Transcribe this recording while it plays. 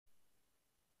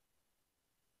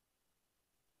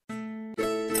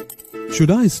Should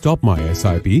I stop my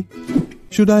SIP?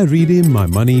 Should I redeem my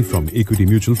money from equity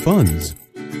mutual funds?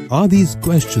 Are these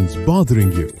questions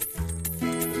bothering you?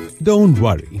 Don't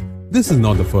worry, this is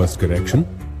not the first correction.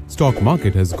 Stock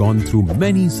market has gone through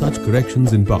many such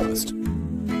corrections in past.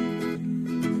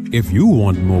 If you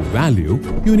want more value,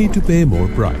 you need to pay more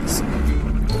price.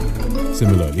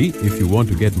 Similarly, if you want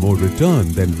to get more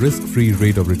return than risk-free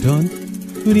rate of return,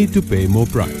 you need to pay more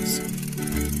price.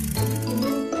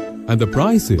 And the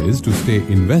price is to stay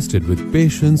invested with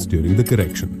patience during the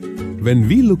correction. When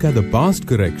we look at the past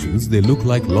corrections, they look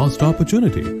like lost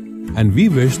opportunity. And we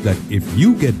wish that if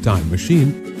you get time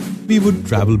machine, we would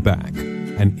travel back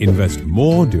and invest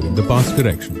more during the past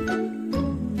correction.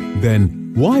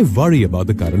 Then why worry about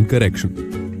the current correction?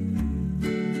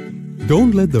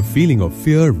 Don't let the feeling of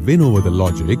fear win over the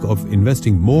logic of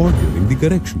investing more during the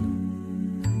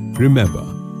correction.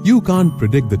 Remember, you can't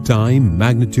predict the time,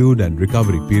 magnitude and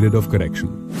recovery period of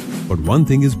correction. But one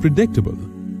thing is predictable.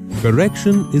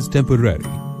 Correction is temporary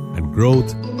and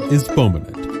growth is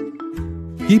permanent.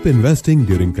 Keep investing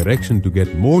during correction to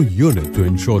get more unit to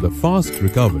ensure the fast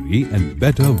recovery and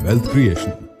better wealth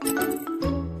creation.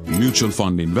 Mutual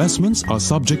fund investments are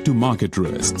subject to market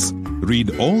risks.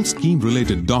 Read all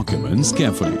scheme-related documents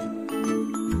carefully.